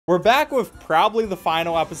We're back with probably the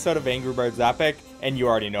final episode of Angry Birds Epic, and you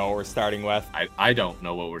already know what we're starting with. I don't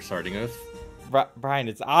know what we're starting with. Brian,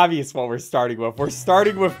 it's obvious what we're starting with. We're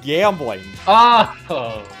starting with gambling.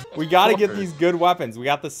 Oh, we gotta get these good weapons. We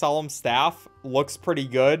got the solemn staff, looks pretty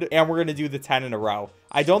good, and we're gonna do the 10 in a row.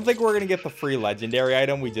 I don't think we're gonna get the free legendary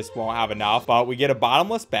item. We just won't have enough, but we get a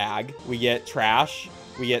bottomless bag. We get trash.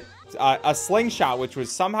 We get a slingshot, which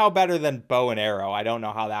was somehow better than bow and arrow. I don't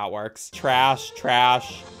know how that works. Trash.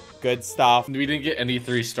 Good stuff. We didn't get any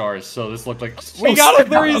 3 stars, so this looked like we got a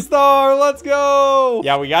 3-star. Let's go.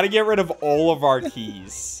 Yeah, we got to get rid of all of our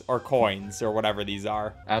keys or coins or whatever these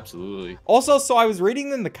are. Absolutely. Also, so I was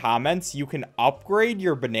reading in the comments, you can upgrade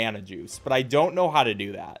your banana juice, but I don't know how to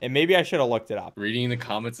do that. And maybe I should have looked it up. Reading in the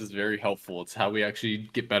comments is very helpful. It's how we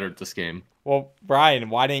actually get better at this game. Well, Brian,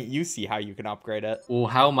 why didn't you see how you can upgrade it? Well,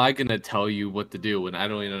 how am I going to tell you what to do when I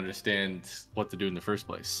don't even understand what to do in the first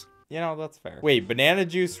place? You know, that's fair. Wait, banana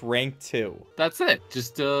juice rank 2. That's it.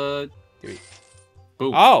 Just, do it.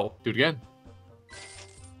 Boom. Oh. Do it again.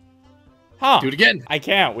 Huh. Do it again. I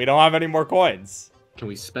can't. We don't have any more coins. Can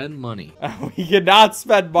we spend money? We cannot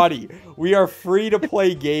spend money. We are free to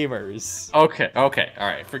play gamers. Okay. All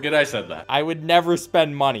right. Forget I said that. I would never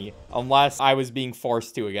spend money unless I was being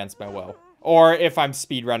forced to against my will. Or if I'm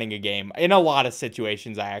speedrunning a game. In a lot of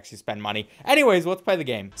situations, I actually spend money. Anyways, let's play the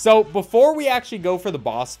game. So before we actually go for the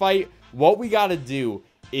boss fight, what we got to do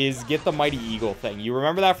is get the Mighty Eagle thing. You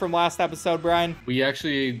remember that from last episode, Brian? We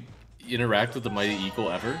actually interact with the Mighty Eagle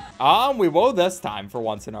ever? We will this time for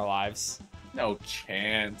once in our lives. No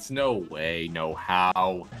chance. No way. No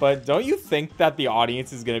how. But don't you think that the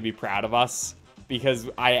audience is going to be proud of us? Because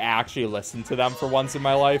I actually listened to them for once in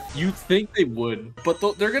my life. You think they would, but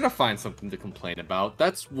they're gonna find something to complain about.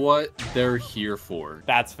 That's what they're here for.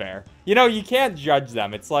 That's fair. You know, you can't judge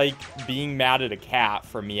them. It's like being mad at a cat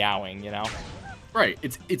for meowing, you know? Right.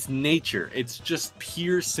 It's nature. It's just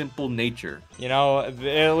pure, simple nature. You know,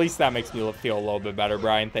 at least that makes me feel a little bit better,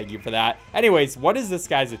 Brian. Thank you for that. Anyways, what is this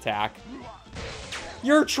guy's attack?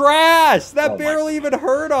 You're trash! That barely even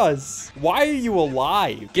hurt us. Why are you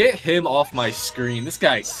alive? Get him off my screen. This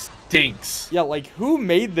guy stinks. Yeah, like, who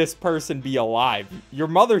made this person be alive? Your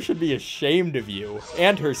mother should be ashamed of you.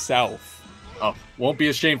 And herself. Oh, won't be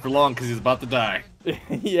ashamed for long because he's about to die.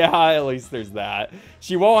 Yeah, at least there's that.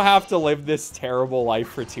 She won't have to live this terrible life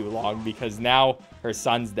for too long because now her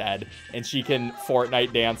son's dead and she can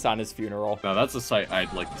Fortnite dance on his funeral. Now that's a sight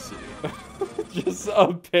I'd like to see. Just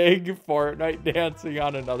a pig Fortnite dancing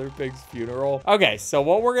on another pig's funeral. Okay, so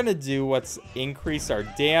what we're gonna do, let's increase our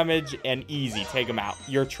damage and easy, take him out.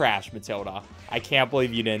 You're trash, Matilda. I can't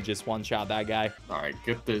believe you didn't just one-shot that guy. All right,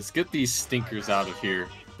 get these stinkers out of here.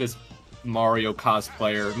 This Mario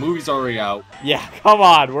cosplayer. Movie's already out. Yeah, come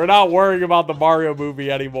on. We're not worrying about the Mario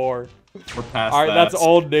movie anymore. We're past All right, that. that's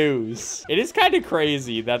old news. It is kind of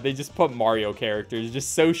crazy that they just put Mario characters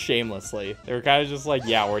just so shamelessly. They were kind of just like,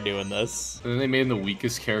 yeah, we're doing this. And then they made him the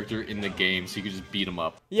weakest character in the game so you could just beat him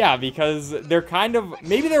up. Yeah, because they're kind of,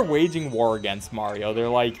 maybe they're waging war against Mario. They're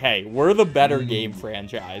like, hey, we're the better game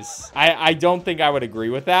franchise. I don't think I would agree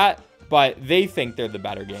with that, but they think they're the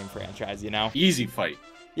better game franchise, you know? Easy fight.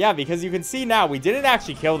 Yeah, because you can see now, we didn't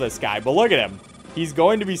actually kill this guy, but look at him. He's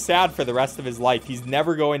going to be sad for the rest of his life. He's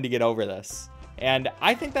never going to get over this. And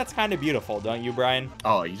I think that's kind of beautiful, don't you, Brian?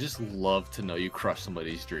 Oh, you just love to know you crushed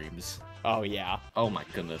somebody's dreams. Oh, yeah. Oh, my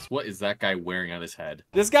goodness. What is that guy wearing on his head?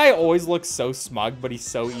 This guy always looks so smug, but he's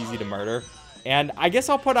so easy to murder. And I guess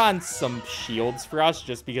I'll put on some shields for us,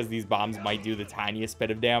 just because these bombs might do the tiniest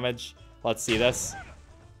bit of damage. Let's see this.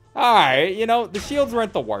 Alright, you know, the shields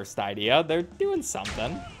weren't the worst idea. They're doing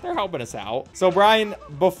something. They're helping us out. So, Brian,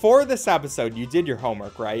 before this episode, you did your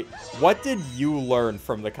homework, right? What did you learn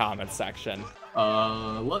from the comment section?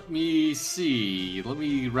 Let me see. Let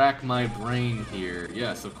me rack my brain here.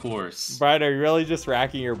 Yes, of course. Brian, are you really just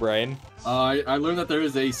racking your brain? I learned that there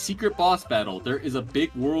is a secret boss battle. There is a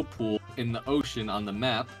big whirlpool in the ocean on the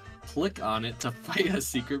map. Click on it to fight a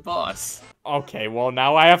secret boss. Okay, well,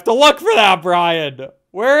 now I have to look for that, Brian.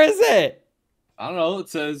 Where is it? I don't know. It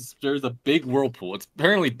says there's a big whirlpool. It's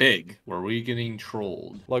apparently big. Were we getting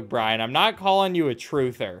trolled? Look, Brian, I'm not calling you a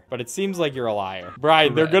truther, but it seems like you're a liar.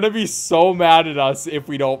 Brian, they're going to be so mad at us if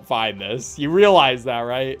we don't find this. You realize that,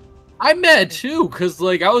 right? I'm mad too, because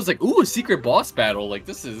like I was like, ooh, a secret boss battle. Like,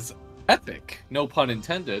 this is epic. No pun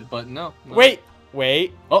intended, but no. Wait.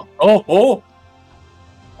 Oh,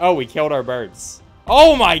 we killed our birds.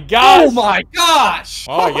 Oh my gosh! Oh my gosh!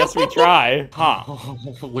 Oh, I guess we try. Huh.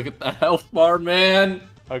 Look at the health bar, man.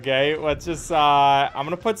 Okay, let's just, I'm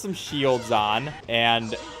gonna put some shields on,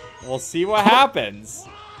 and we'll see what happens.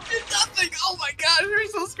 Nothing! Oh my gosh, you're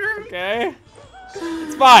so screwed! Okay.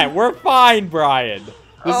 It's fine. We're fine, Bryan.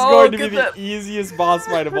 This is going to be the easiest boss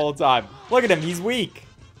fight of all time. Look at him. He's weak.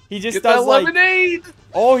 He just does like... lemonade!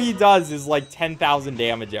 All he does is like 10,000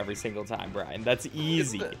 damage every single time, Bryan. That's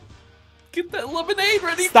easy. Get that lemonade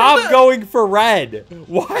ready. Stop going for red.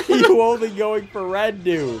 Why are you only going for red,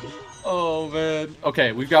 dude? Oh, man.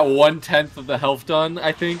 Okay, we've got 1/10 of the health done,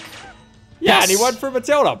 I think. Yeah, yes. And he went for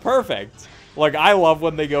Matilda. Perfect. Like, I love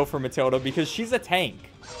when they go for Matilda because she's a tank.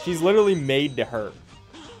 She's literally made to hurt.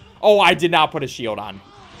 Oh, I did not put a shield on.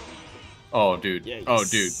 Oh, dude. Yikes. Oh,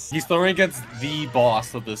 dude. He's throwing against the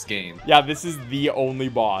boss of this game. Yeah, this is the only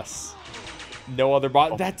boss. No other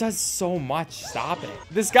boss. Oh. That does so much. Stop it.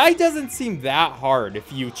 This guy doesn't seem that hard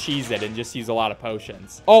if you cheese it and just use a lot of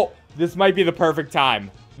potions. Oh, this might be the perfect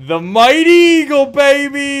time. The Mighty Eagle,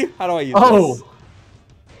 baby. How do I use this?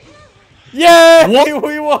 Yay! What?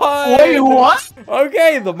 We won! Wait, what?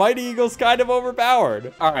 Okay, the Mighty Eagle's kind of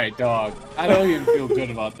overpowered. All right, dog. I don't even feel good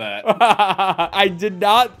about that. I did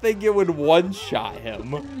not think it would one-shot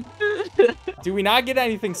him. Do we not get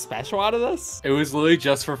anything special out of this? It was literally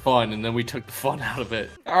just for fun, and then we took the fun out of it.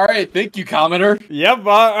 All right, thank you, commenter. Yep, all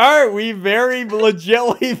right, we very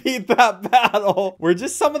legitly beat that battle. We're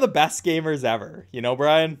just some of the best gamers ever. You know,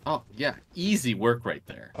 Bryan? Oh, yeah, easy work right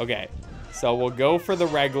there. Okay, so we'll go for the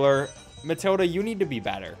regular. Matilda, you need to be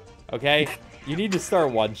better, okay? You need to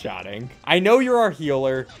start one-shotting. I know you're our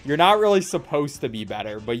healer. You're not really supposed to be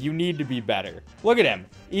better, but you need to be better. Look at him.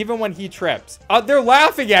 Even when he trips. They're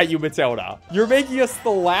laughing at you, Matilda. You're making us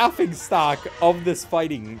the laughing stock of this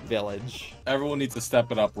fighting village. Everyone needs to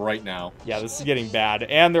step it up right now. Yeah, this is getting bad.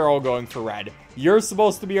 And they're all going for red. You're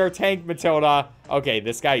supposed to be our tank, Matilda. Okay,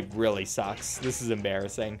 this guy really sucks. This is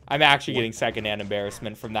embarrassing. I'm actually getting secondhand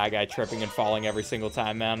embarrassment from that guy tripping and falling every single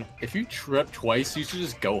time, man. If you trip twice, you should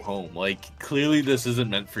just go home. Like, clearly this isn't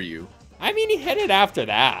meant for you. I mean, he hit it after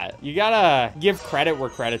that. You gotta give credit where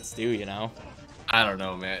credit's due, you know? I don't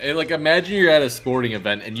know, man. Like, imagine you're at a sporting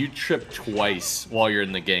event and you trip twice while you're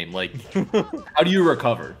in the game. Like, how do you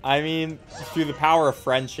recover? I mean, through the power of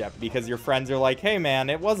friendship, because your friends are like, hey, man,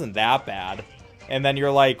 it wasn't that bad. And then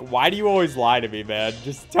you're like, why do you always lie to me, man?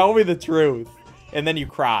 Just tell me the truth. And then you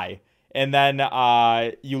cry. And then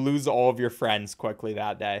you lose all of your friends quickly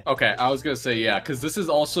that day. Okay, I was going to say, yeah, because this is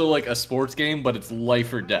also like a sports game, but it's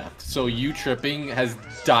life or death. So you tripping has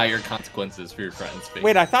dire consequences for your friends.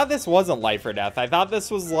 Wait, I thought this wasn't life or death. I thought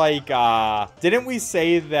this was like, didn't we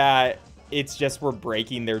say that it's just we're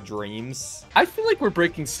breaking their dreams? I feel like we're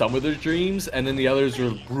breaking some of their dreams, and then the others are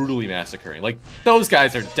brutally massacring. Like, those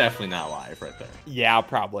guys are definitely not alive right there. Yeah,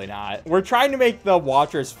 probably not. We're trying to make the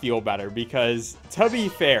watchers feel better because, to be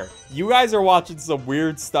fair, you guys are watching some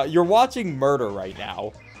weird stuff. You're watching murder right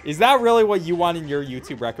now. Is that really what you want in your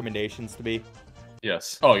YouTube recommendations to be?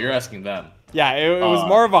 Yes. Oh, you're asking them. Yeah, it was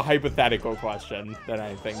more of a hypothetical question than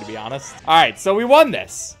anything, to be honest. All right, so we won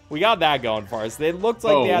this. We got that going for us. It looked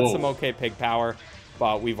like they had some okay pig power,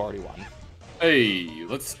 but we've already won. Hey,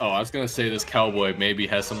 let's... Oh, I was going to say this cowboy maybe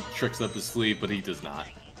has some tricks up his sleeve, but he does not.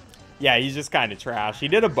 Yeah, he's just kind of trash. He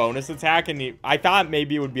did a bonus attack, and I thought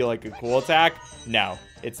maybe it would be like a cool attack. No,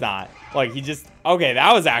 it's not. Like, he just... Okay,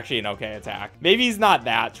 that was actually an okay attack. Maybe he's not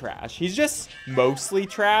that trash. He's just mostly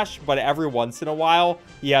trash, but every once in a while,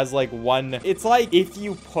 he has, like, one... It's like if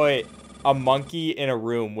you put a monkey in a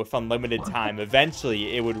room with unlimited time,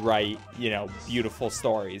 eventually it would write, you know, beautiful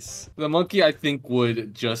stories. The monkey, I think,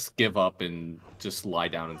 would just give up and just lie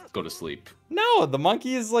down and go to sleep. No, the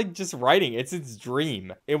monkey is like just writing. It's its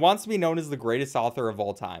dream. It wants to be known as the greatest author of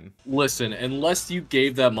all time. Listen, unless you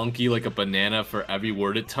gave that monkey like a banana for every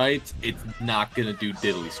word it typed, it's not gonna do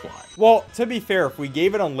diddly squat. Well, to be fair, if we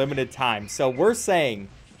gave it unlimited time, so we're saying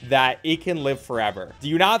that it can live forever. Do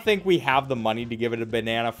you not think we have the money to give it a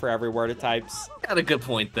banana for every word it types? Got a good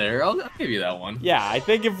point there. I'll give you that one. Yeah, I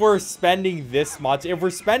think if we're spending this much, if we're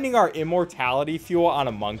spending our immortality fuel on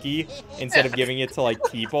a monkey instead of giving it to like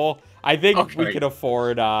people, I think we could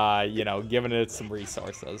afford, you know, giving it some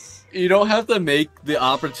resources. You don't have to make the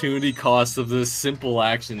opportunity cost of this simple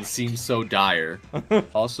action seem so dire.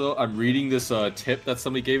 Also, I'm reading this tip that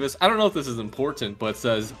somebody gave us. I don't know if this is important, but it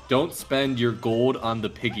says, don't spend your gold on the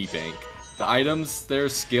piggy bank. The items there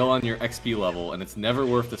scale on your XP level, and it's never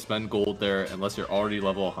worth to spend gold there unless you're already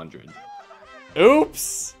level 100.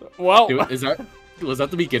 Oops! Well... Was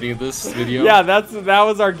that the beginning of this video? Yeah, that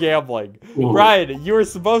was our gambling. Ooh. Bryan, you were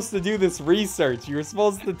supposed to do this research. You were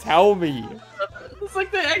supposed to tell me. It's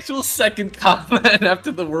like the actual second comment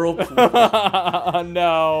after the whirlpool.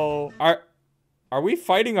 No. Are we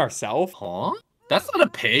fighting ourselves? Huh? That's not a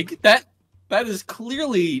pig. That That is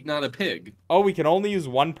clearly not a pig. Oh, we can only use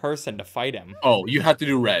one person to fight him. Oh, you have to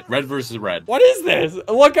do red. Red versus red. What is this?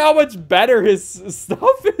 Look how much better his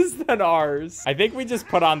stuff is than ours. I think we just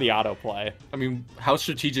put on the autoplay. I mean, how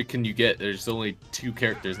strategic can you get? There's only 2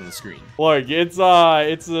 characters on the screen. Look, it's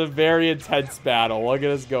a very intense battle. Look at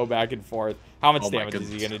us go back and forth. How much damage is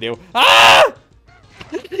he gonna do? Ah!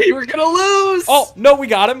 We're gonna lose! Oh, no, we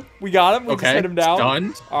got him. We got him. We just hit him down.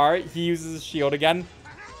 Done. All right, he uses his shield again.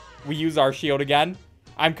 We use our shield again.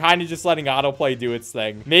 I'm kind of just letting autoplay do its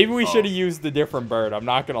thing. Maybe we should have used a different bird. I'm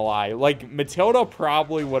not going to lie. Like, Matilda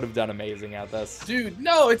probably would have done amazing at this. Dude,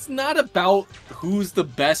 no, it's not about who's the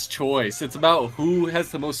best choice. It's about who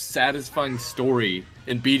has the most satisfying story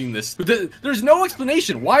in beating this. There's no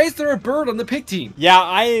explanation. Why is there a bird on the pig team? Yeah,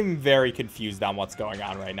 I am very confused on what's going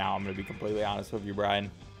on right now. I'm going to be completely honest with you,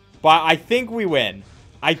 Brian. But I think we win.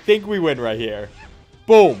 I think we win right here.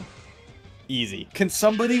 Boom. Easy. Can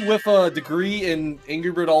somebody with a degree in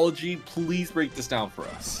Angry Birdology please break this down for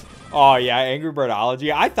us? Oh, yeah, Angry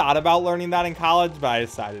Birdology. I thought about learning that in college, but I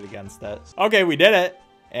decided against it. Okay, we did it.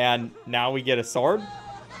 And now we get a sword.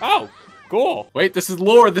 Oh, cool. Wait, this is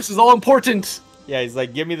lore. This is all important. Yeah, he's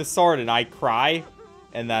like, give me the sword, and I cry.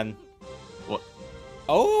 And then... What?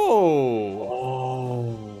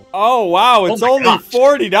 Oh. Oh, wow, it's only gosh.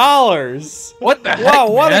 $40. What the heck,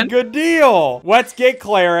 Wow, what man? a good deal. Let's get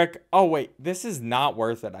Cleric. Oh, wait, this is not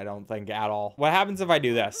worth it, I don't think, at all. What happens if I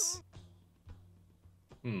do this?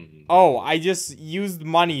 Oh, I just used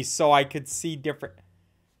money so I could see different...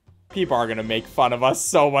 People are going to make fun of us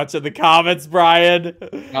so much in the comments, Brian.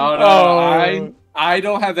 No, I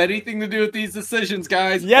don't have anything to do with these decisions,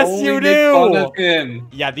 guys. Yes, Only you make do. fun of him.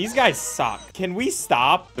 Yeah, these guys suck. Can we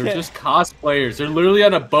stop? They're just cosplayers. They're literally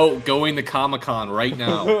on a boat going to Comic-Con right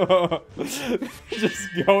now. Just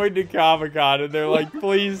going to Comic-Con, and they're like,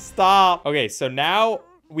 please stop. Okay, so now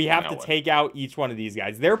we have to take out each one of these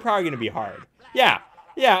guys. They're probably going to be hard. Yeah,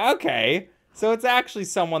 okay. So it's actually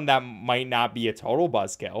someone that might not be a total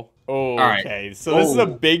buzzkill. Oh, okay. Right. So this is a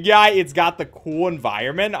big guy. It's got the cool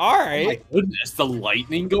environment. All right. Oh my goodness, the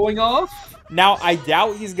lightning going off? Now, I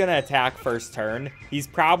doubt he's going to attack first turn. He's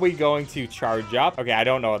probably going to charge up. Okay, I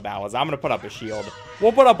don't know what that was. I'm going to put up a shield.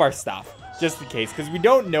 We'll put up our stuff, just in case, because we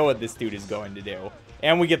don't know what this dude is going to do.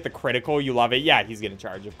 And we get the critical. You love it. Yeah, he's going to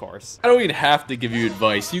charge, of course. I don't even have to give you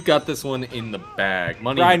advice. You got this one in the bag.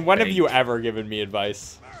 Money Brian, when have you ever given me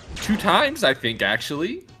advice? 2 times, I think,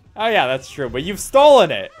 actually. Oh, yeah, that's true. But you've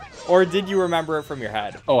stolen it. Or did you remember it from your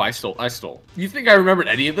head? Oh, I stole. You think I remembered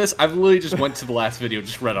any of this? I've literally just went to the last video,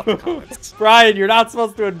 just read up the comments. Brian, you're not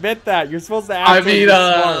supposed to admit that. You're supposed to actually be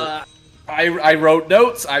smart. I wrote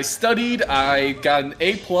notes, I studied, I got an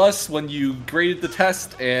A+ when you graded the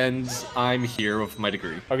test, and I'm here with my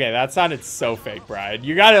degree. Okay, that sounded so fake, Brian.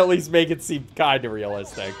 You gotta at least make it seem kind of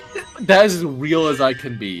realistic. That is as real as I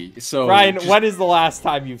can be. So, Brian, when is the last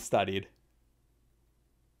time you've studied?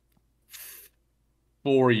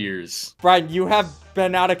 4 years. Brian, you have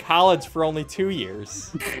been out of college for only 2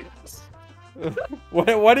 years.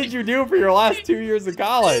 What did you do for your last 2 years of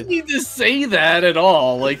college? I didn't need to say that at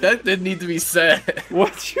all. Like, that didn't need to be said.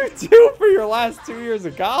 What'd you do for your last 2 years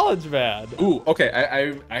of college, man? Ooh,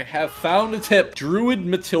 okay, I have found a tip. Druid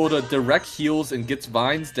Matilda direct heals and gets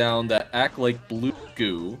vines down that act like blue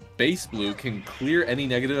goo. Base blue can clear any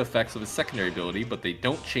negative effects of his secondary ability, but they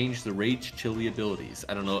don't change the rage chilly abilities.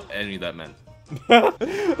 I don't know what any of that meant.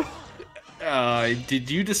 Did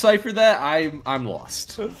you decipher that? I'm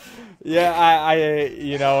lost. Yeah, I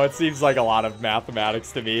you know, it seems like a lot of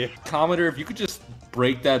mathematics to me. Commenter, if you could just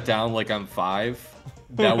break that down like I'm 5,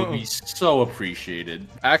 that would be so appreciated.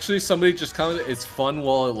 Actually, somebody just commented, it's fun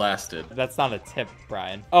while it lasted. That's not a tip,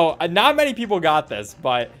 Brian. Oh, not many people got this,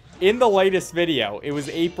 but in the latest video, it was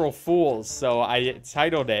April Fool's, so I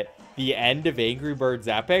titled it The End of Angry Birds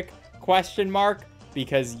Epic, ?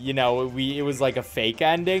 Because, you know, it was like a fake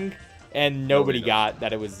ending. And nobody got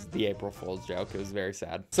that it was the April Fool's joke. It was very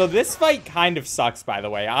sad. So this fight kind of sucks, by the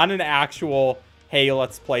way. On an actual, hey,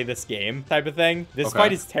 let's play this game type of thing, this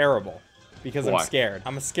fight is terrible. Because I'm scared.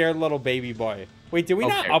 I'm a scared little baby boy. Wait, did we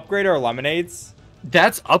not upgrade our lemonades?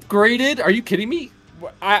 That's upgraded? Are you kidding me?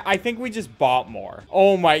 I think we just bought more.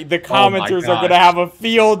 Oh my, the commenters are going to have a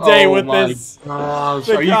field day with this. Gosh,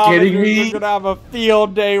 are you kidding me? They're going to have a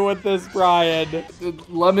field day with this, Brian. The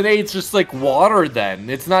lemonade's just like water then.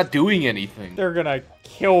 It's not doing anything. They're going to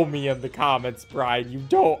kill me in the comments, Brian. You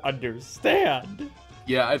don't understand.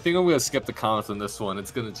 Yeah, I think I'm going to skip the comments on this one. It's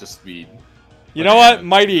going to just be... You know what?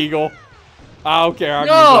 Mighty Eagle. I don't care.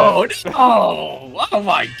 No, no! Oh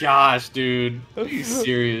my gosh, dude. Are you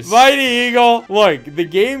serious? Mighty Eagle. Look, the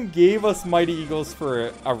game gave us Mighty Eagles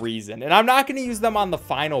for a reason. And I'm not going to use them on the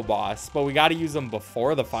final boss, but we got to use them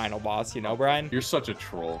before the final boss, you know, Brian? You're such a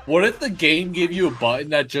troll. What if the game gave you a button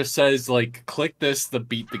that just says, like, click this to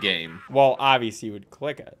beat the game? Well, obviously you would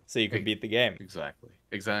click it so you could beat the game. Exactly.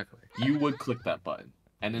 Exactly. You would click that button.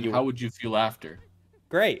 And then how would you feel after?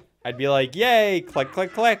 Great. I'd be like, yay, click,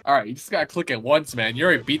 click, click. All right, you just gotta click it once, man. You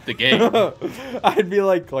already beat the game. I'd be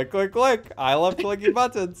like, click, click, click. I love clicking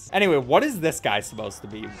buttons. Anyway, what is this guy supposed to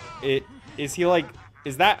be? Is he like,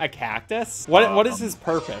 is that a cactus? What is his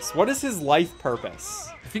purpose? What is his life purpose?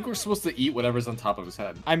 I think we're supposed to eat whatever's on top of his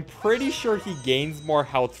head. I'm pretty sure he gains more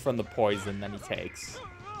health from the poison than he takes.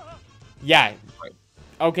 Yeah. Right.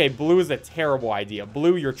 Okay, Blue is a terrible idea.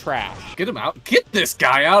 Blue, you're trash. Get him out. Get this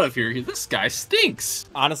guy out of here. This guy stinks.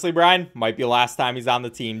 Honestly, Brian, might be the last time he's on the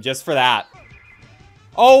team just for that.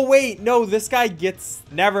 Oh, wait. No, this guy gets...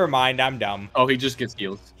 Never mind. I'm dumb. Oh, he just gets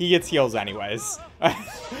heals. He gets heals anyways.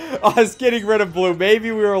 Us getting rid of Blue.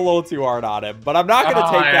 Maybe we were a little too hard on him, but I'm not going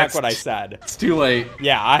to take back what I said. It's too late.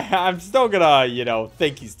 Yeah, I'm still going to, you know,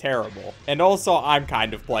 think he's terrible. And also, I'm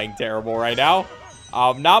kind of playing terrible right now.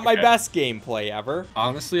 Not my best gameplay ever.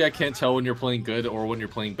 Honestly, I can't tell when you're playing good or when you're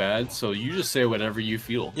playing bad, so you just say whatever you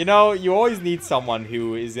feel. You know, you always need someone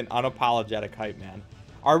who is an unapologetic hype man.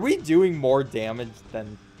 Are we doing more damage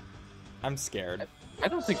than... I'm scared. I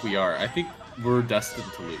don't think we are. I think we're destined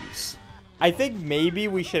to lose. I think maybe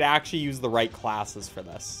we should actually use the right classes for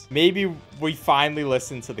this. Maybe we finally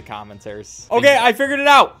listen to the commenters. Okay, I figured it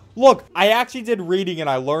out. Look, I actually did reading and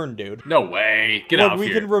I learned, dude. No way. Get out of here.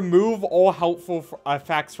 We can remove all helpful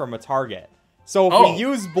effects from a target. So if we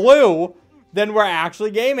use Blue, then we're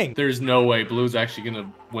actually gaming. There's no way Blue's actually going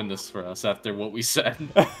to win this for us after what we said.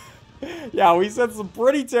 Yeah, we said some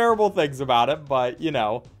pretty terrible things about it, but, you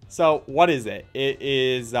know. So, what is it? It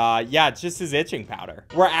is, yeah, it's just his itching powder.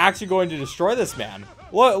 We're actually going to destroy this man.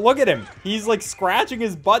 Look at him. He's, like, scratching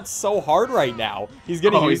his butt so hard right now. He's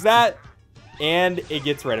gonna use that, and it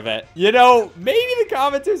gets rid of it. You know, maybe the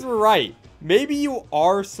commenters were right. Maybe you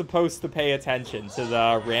are supposed to pay attention to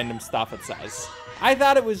the random stuff it says. I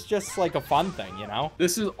thought it was just, like, a fun thing, you know?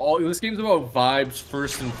 This game's about vibes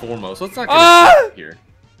first and foremost. Let's not get here.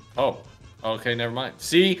 Oh. Okay, never mind.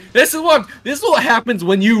 See, this is what happens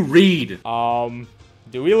when you read.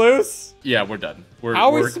 Do we lose? Yeah, we're done.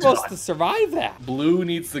 How are we supposed to survive that? Blue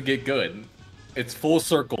needs to get good. It's full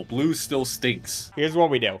circle. Blue still stinks. Here's what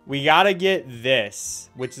we do. We gotta get this,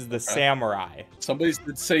 which is the samurai. Somebody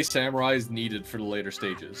did say samurai is needed for the later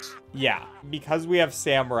stages. Yeah, because we have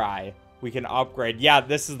samurai, we can upgrade. Yeah,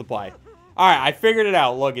 this is the play. All right, I figured it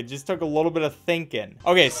out. Look, it just took a little bit of thinking.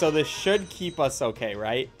 Okay, so this should keep us okay,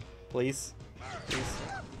 right? Please.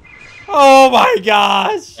 Oh my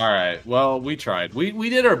gosh! All right, well, we tried. We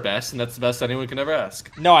did our best, and that's the best anyone can ever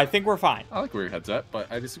ask. No, I think we're fine. I like where your head's at, but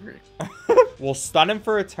I disagree. We'll stun him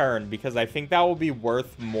for a turn, because I think that will be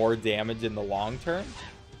worth more damage in the long term.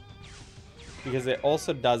 Because it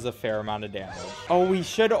also does a fair amount of damage. Oh, we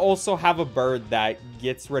should also have a bird that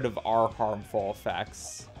gets rid of our harmful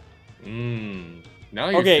effects. Now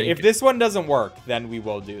you're okay, thinking. if this one doesn't work, then we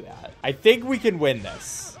will do that. I think we can win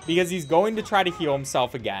this. Because he's going to try to heal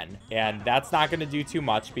himself again. And that's not going to do too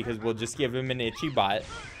much because we'll just give him an itchy butt.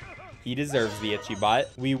 He deserves the itchy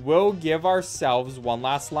butt. We will give ourselves one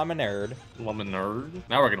last lemonade. Lemonade?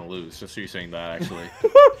 Now we're going to lose, just so you're saying that, actually.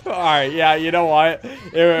 Alright, yeah, you know what?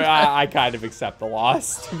 I kind of accept the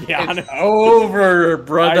loss, to be honest. It's over,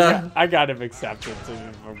 brother. I kind of accept it,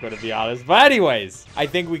 if I'm going to be honest. But anyways, I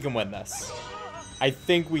think we can win this. I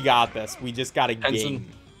think we got this. We just got to game.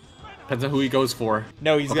 Depends on who he goes for.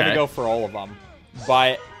 No, he's going to go for all of them.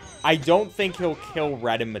 But I don't think he'll kill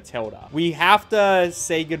Red and Matilda. We have to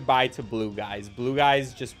say goodbye to Blue guys. Blue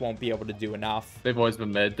guys just won't be able to do enough. They've always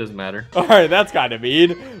been mid. Doesn't matter. All right, that's kind of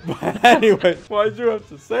mean. But anyway, why'd you have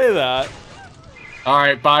to say that? All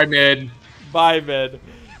right, bye mid. Bye mid.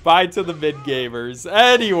 Bye to the mid gamers.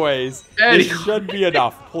 Anyways, this should be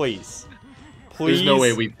enough. Please. Please. There's no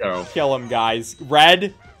way we go. Kill him, guys.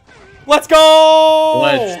 Red. Let's go!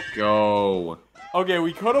 Let's go. Okay,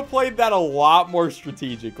 we could have played that a lot more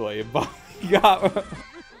strategically, but we got...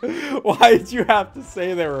 Why did you have to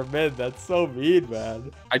say they were mid? That's so mean,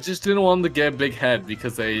 man. I just didn't want them to get a big head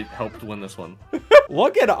because they helped win this one.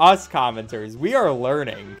 Look at us, commenters. We are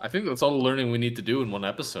learning. I think that's all the learning we need to do in one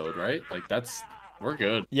episode, right? Like, we're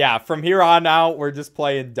good. Yeah, from here on out, we're just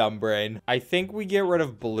playing dumb brain. I think we get rid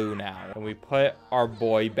of Blue now, and we put our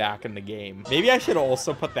boy back in the game. Maybe I should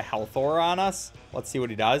also put the health aura on us. Let's see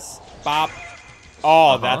what he does. Bop.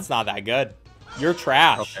 Oh, that's not that good. You're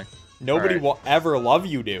trash. Okay. Nobody Alright. will ever love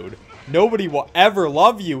you, dude. Nobody will ever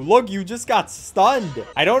love you. Look, you just got stunned.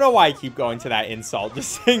 I don't know why I keep going to that insult.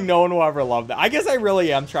 Just saying no one will ever love that. I guess I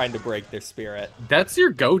really am trying to break their spirit. That's your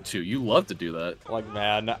go-to. You love to do that. Like,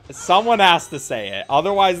 man, someone has to say it.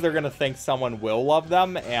 Otherwise, they're going to think someone will love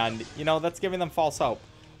them. And, you know, that's giving them false hope.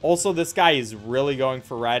 Also, this guy is really going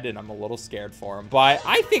for red, and I'm a little scared for him. But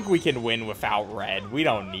I think we can win without red. We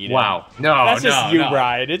don't need it. Wow. No, That's just no, you, no.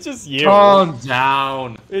 Bryan. It's just you. Calm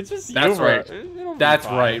down. It's just you. That's right. It'll be That's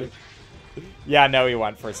fine. right. Yeah, no, he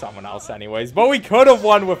went for someone else anyways. But we could have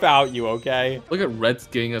won without you, okay? Look at Red's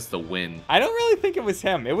getting us the win. I don't really think it was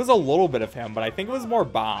him. It was a little bit of him, but I think it was more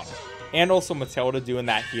Bomb. And also Matilda doing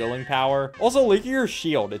that healing power. Also, look at your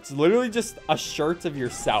shield. It's literally just a shirt of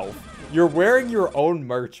yourself. You're wearing your own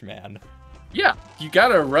merch, man. Yeah, you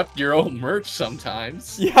gotta rep your own merch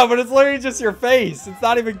sometimes. Yeah, but it's literally just your face. It's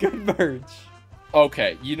not even good merch.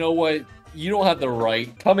 Okay, you know what? You don't have the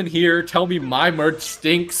right. Come in here, tell me my merch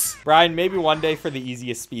stinks. Bryan, maybe one day for the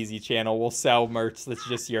EaziestSpeezy channel, we'll sell merch that's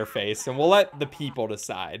just your face, and we'll let the people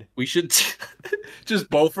decide. We should just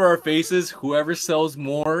both for our faces, whoever sells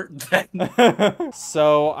more, then...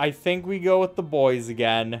 So, I think we go with the boys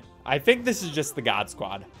again. I think this is just the God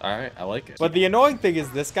Squad. Alright, I like it. But the annoying thing is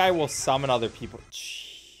this guy will summon other people.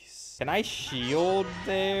 Jeez. Can I shield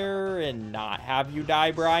there and not have you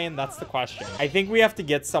die, Bryan? That's the question. I think we have to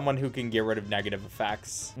get someone who can get rid of negative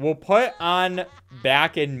effects. We'll put on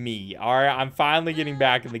back in me. All right, I'm finally getting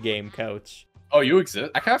back in the game, coach. Oh, you exist?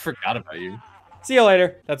 I kind of forgot about you. See you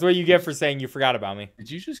later. That's what you get for saying you forgot about me. Did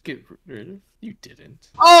you just get rid of? You didn't.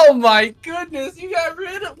 Oh my goodness, you got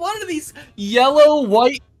rid of one of these yellow,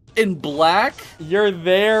 white, and black? You're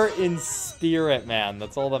there in spirit, man.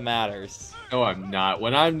 That's all that matters. No, I'm not.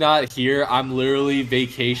 When I'm not here, I'm literally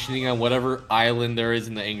vacationing on whatever island there is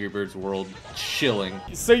in the Angry Birds world, chilling.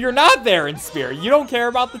 So you're not there in spirit. You don't care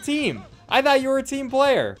about the team. I thought you were a team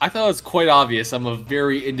player. I thought it was quite obvious. I'm a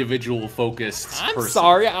very individual-focused person. I'm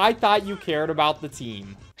sorry. I thought you cared about the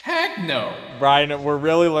team. Heck no. Bryan, we're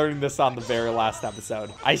really learning this on the very last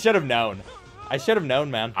episode. I should have known. I should have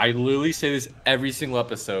known, man. I literally say this every single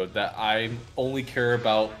episode, that I only care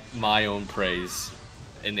about my own praise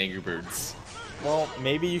in Angry Birds. Well,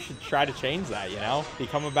 maybe you should try to change that, you know?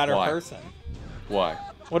 Become a better Why? person. Why?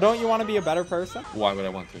 Well, don't you want to be a better person? Why would I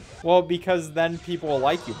want to? Well, because then people will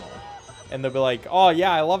like you more. And they'll be like, oh,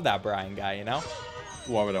 yeah, I love that Bryan guy, you know?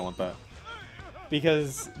 Why would I want that?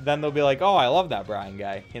 Because then they'll be like, oh, I love that Bryan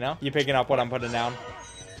guy, you know? You picking up what I'm putting down?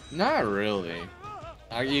 Not really.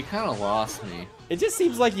 You kind of lost me. It just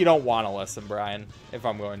seems like you don't want to listen, Bryan, if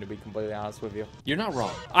I'm going to be completely honest with you. You're not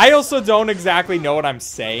wrong. I also don't exactly know what I'm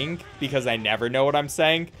saying because I never know what I'm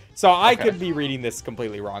saying. So I could be reading this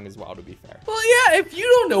completely wrong as well, to be fair. Well, yeah, if you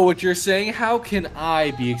don't know what you're saying, how can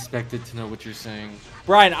I be expected to know what you're saying?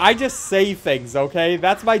 Bryan, I just say things, okay?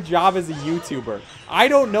 That's my job as a YouTuber. I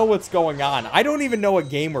don't know what's going on. I don't even know what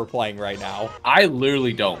game we're playing right now. I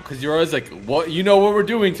literally don't, because you're always like, what? You know what we're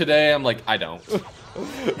doing today? I'm like, I don't.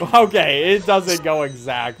 Okay, it doesn't go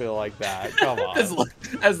exactly like that. Come on.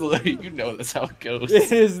 That's literally, you know that's how it goes.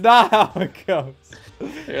 It is not how it goes.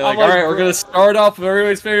 You're like, all right, we're going to start off with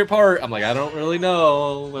everybody's favorite part. I'm like, I don't really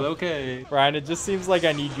know, but okay. Bryan, it just seems like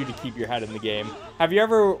I need you to keep your head in the game. Have you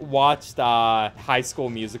ever watched High School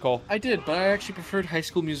Musical? I did, but I actually preferred High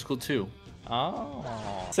School Musical too. Oh.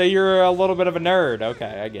 So you're a little bit of a nerd.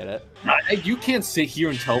 Okay, I get it. You can't sit here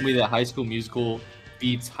and tell me that High School Musical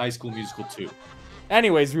beats High School Musical 2.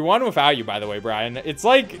 Anyways, we won without you, by the way, Bryan. It's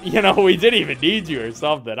like, you know, we didn't even need you or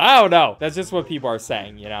something. I don't know. That's just what people are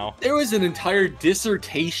saying, you know? There was an entire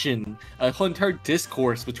dissertation, a whole entire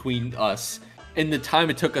discourse between us in the time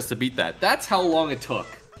it took us to beat that. That's how long it took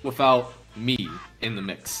without me in the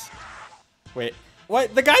mix. Wait,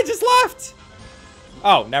 what? The guy just left!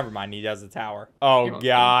 Oh, never mind. He does the tower. Oh,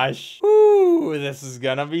 gosh. Ooh, this is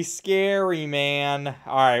gonna be scary, man.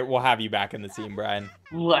 All right, we'll have you back in the team, Bryan.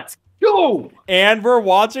 Let's go! And we're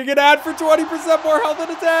watching an ad for 20% more health and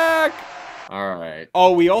attack! All right.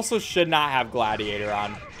 Oh, we also should not have Gladiator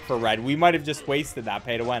on for red. We might have just wasted that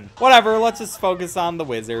pay to win. Whatever, let's just focus on the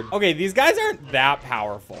wizard. Okay, these guys aren't that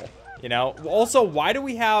powerful, you know? Also, why do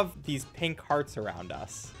we have these pink hearts around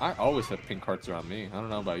us? I always have pink hearts around me. I don't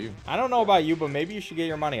know about you. I don't know about you, but maybe you should get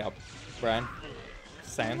your money up, Bryan.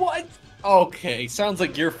 Just saying. What? Okay, sounds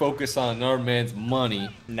like you're focused on another man's money.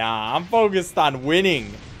 Nah, I'm focused on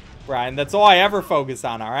winning, Bryan. That's all I ever focus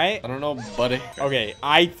on, all right? I don't know, buddy. Okay,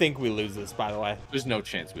 I think we lose this, by the way. There's no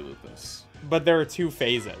chance we lose this. But there are 2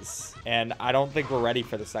 phases, and I don't think we're ready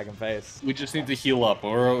for the second phase. We just need to heal up,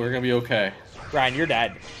 or we're gonna be okay. Bryan, you're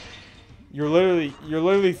dead. You're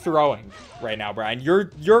literally throwing right now, Bryan. Your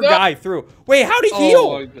guy threw. Wait, how'd he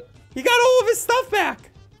heal? He got all of his stuff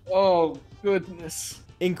back. Oh, goodness.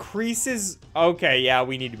 Increases. Okay, yeah,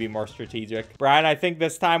 we need to be more strategic. Bryan, I think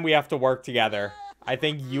this time we have to work together. I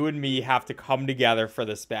think you and me have to come together for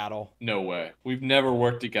this battle. No way. We've never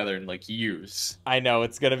worked together in like years. I know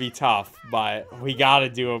it's gonna be tough, but we gotta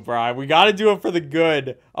do it, Bryan. We gotta do it for the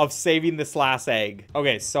good of saving this last egg.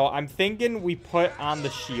 Okay, so I'm thinking we put on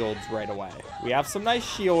the shields right away. We have some nice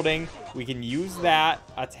shielding. We can use that,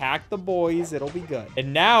 attack the boys. It'll be good.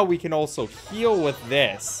 And now we can also heal with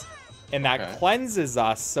this. And that cleanses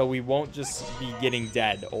us so we won't just be getting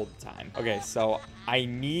dead all the time. Okay, so I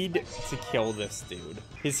need to kill this dude.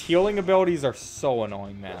 His healing abilities are so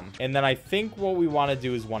annoying, man. And then I think what we want to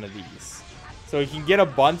do is one of these. So we can get a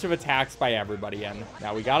bunch of attacks by everybody in.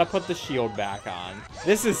 Now we got to put the shield back on.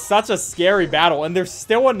 This is such a scary battle. And there's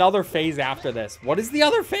still another phase after this. What is the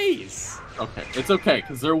other phase? Okay, it's okay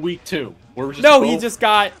because they're weak too. He just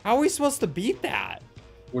got... How are we supposed to beat that?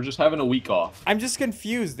 We're just having a week off. I'm just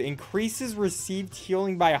confused. Increases received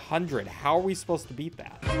healing by 100. How are we supposed to beat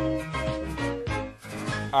that?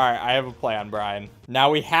 All right, I have a plan, Bryan. Now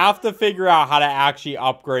we have to figure out how to actually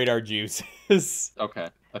upgrade our juices. Okay,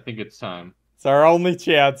 I think it's time. It's our only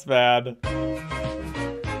chance, man.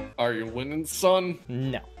 Are you winning, son?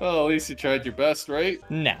 No. Oh, at least you tried your best, right?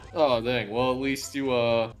 No. Oh, dang. Well, at least you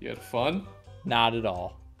had fun? Not at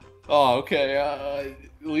all. Oh, okay.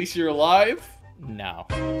 At least you're alive? No.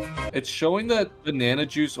 It's showing that banana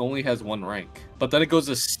juice only has 1 rank. But then it goes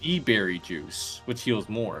to sea berry juice, which heals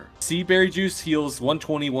more. Sea berry juice heals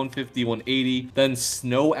 120, 150, 180. Then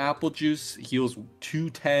snow apple juice heals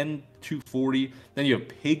 210, 240. Then you have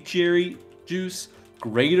pig cherry juice,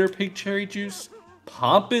 greater pig cherry juice,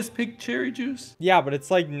 pompous pig cherry juice. Yeah, but it's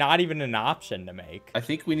like not even an option to make. I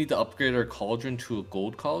think we need to upgrade our cauldron to a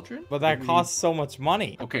gold cauldron. But that costs so much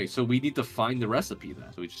money. Okay, so we need to find the recipe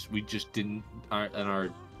then. So we just didn't in our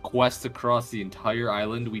quest across the entire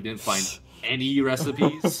island, we didn't find any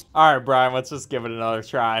recipes. All right, Bryan, let's just give it another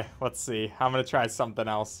try. Let's see. I'm gonna try something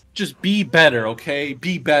else. Just be better, okay?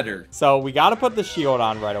 Be better. So we gotta put the shield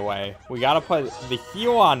on right away. We gotta put the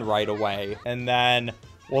heal on right away, and then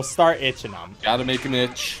we'll start itching them. Gotta make them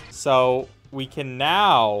itch. So we can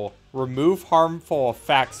now remove harmful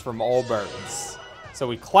effects from all birds. So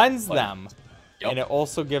we cleanse them, and it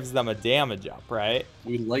also gives them a damage up, right?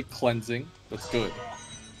 We like cleansing. That's good.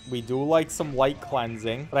 We do like some light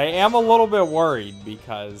cleansing, but I am a little bit worried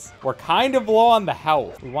because we're kind of low on the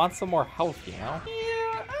health. We want some more health, you know?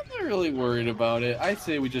 Yeah, I'm not really worried about it. I'd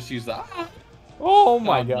say we just use the... Oh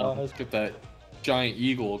my gosh. Let's get that giant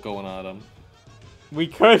eagle going on him. We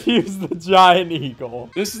could use the giant eagle.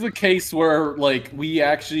 This is the case where, like, we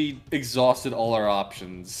actually exhausted all our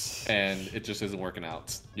options, and it just isn't working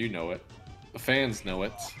out. You know it. The fans know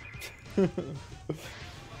it.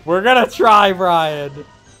 We're gonna try, Bryan.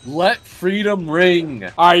 Let freedom ring.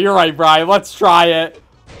 All right, you're right, Bryan. Let's try it.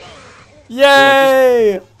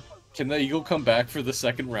 Yay! Can the eagle come back for the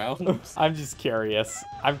second round? I'm just curious.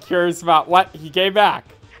 I'm curious about what he came back.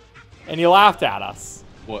 And he laughed at us.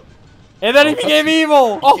 What? And then he became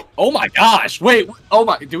evil. Oh my gosh! Wait. Oh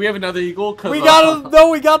my. Do we have another eagle? We got no.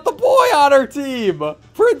 We got the boy on our team,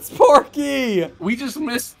 Prince Porky. We just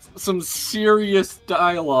missed some serious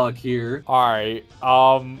dialogue here. All right.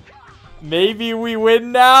 Maybe we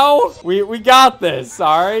win now. We got this.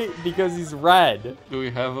 All right, because he's red. Do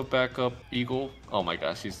we have a backup eagle? Oh my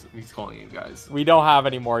gosh, he's calling you guys. We don't have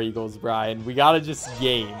any more eagles, Bryan. We gotta just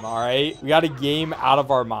game. All right. We gotta game out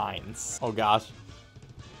of our minds. Oh gosh.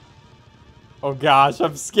 Oh gosh,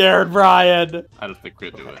 I'm scared, Bryan. I don't think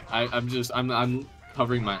we're gonna do it. I'm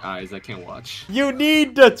covering my eyes. I can't watch. You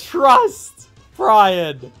need to trust,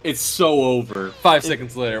 Bryan. It's so over. 5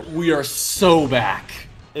 seconds later, we are so back.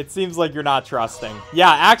 It seems like you're not trusting.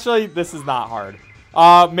 Yeah, actually, this is not hard.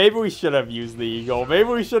 Maybe we should have used the eagle. Maybe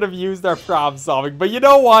we should have used our problem solving. But you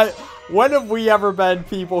know what? When have we ever been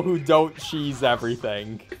people who don't cheese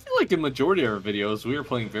everything? I feel like in majority of our videos, we were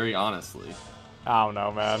playing very honestly. I don't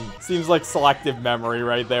know, man. Seems like selective memory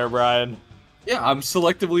right there, Bryan. Yeah, I'm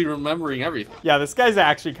selectively remembering everything. Yeah, this guy's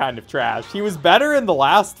actually kind of trash. He was better in the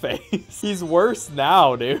last phase. He's worse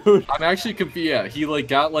now, dude. I'm actually confused. Yeah, he like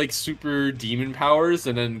got like super demon powers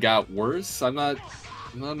and then got worse. I'm not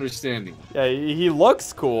understanding. Yeah, he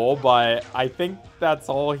looks cool, but I think that's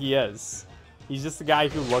all he is. He's just a guy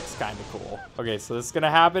who looks kind of cool. Okay, so this is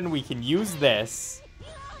gonna happen. We can use this.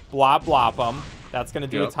 Blop, blop him. That's gonna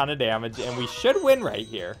do a ton of damage, and we should win right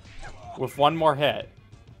here with one more hit.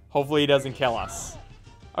 Hopefully he doesn't kill us.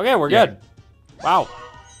 Okay, we're good. Wow.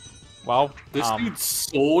 Well, This dude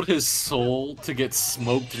sold his soul to get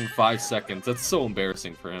smoked in 5 seconds. That's so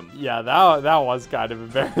embarrassing for him. yeah, that was kind of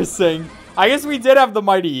embarrassing. I guess we did have the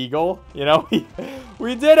Mighty Eagle, you know?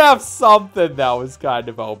 We did have something that was kind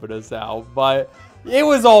of helping us out, but it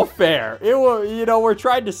was all fair. It was, you know, we're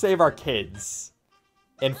trying to save our kids.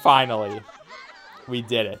 And finally, we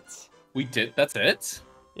did it. We did? That's it?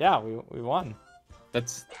 Yeah, we won.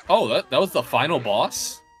 That's... Oh, that was the final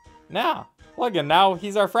boss? Now, look, and now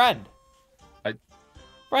he's our friend.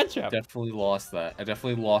 Friendship. Definitely lost that. I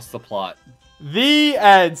definitely lost the plot. The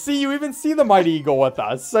end. See, you even see the Mighty Eagle with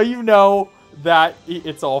us, so you know that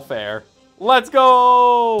it's all fair. Let's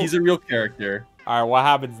go! He's a real character. All right, what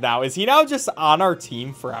happens now? Is he now just on our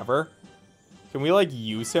team forever? Can we, like,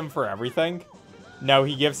 use him for everything? No,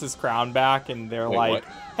 he gives his crown back, and they're like, what?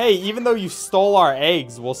 hey, even though you stole our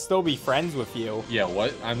eggs, we'll still be friends with you. Yeah,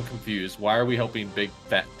 what? I'm confused. Why are we helping Big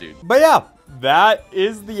Fat Dude? But yeah, that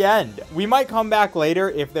is the end. We might come back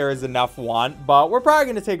later if there is enough want, but we're probably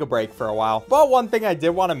going to take a break for a while. But one thing I did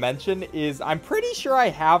want to mention is I'm pretty sure I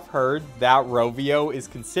have heard that Rovio is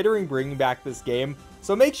considering bringing back this game.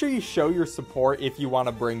 So make sure you show your support if you want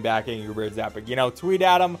to bring back Angry Birds Epic. You know, tweet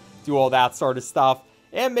at them, do all that sort of stuff.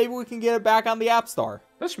 And maybe we can get it back on the App Store.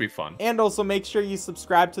 That should be fun. And also make sure you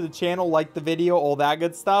subscribe to the channel, like the video, all that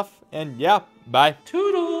good stuff. And yeah, bye.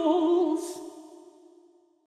 Toodles!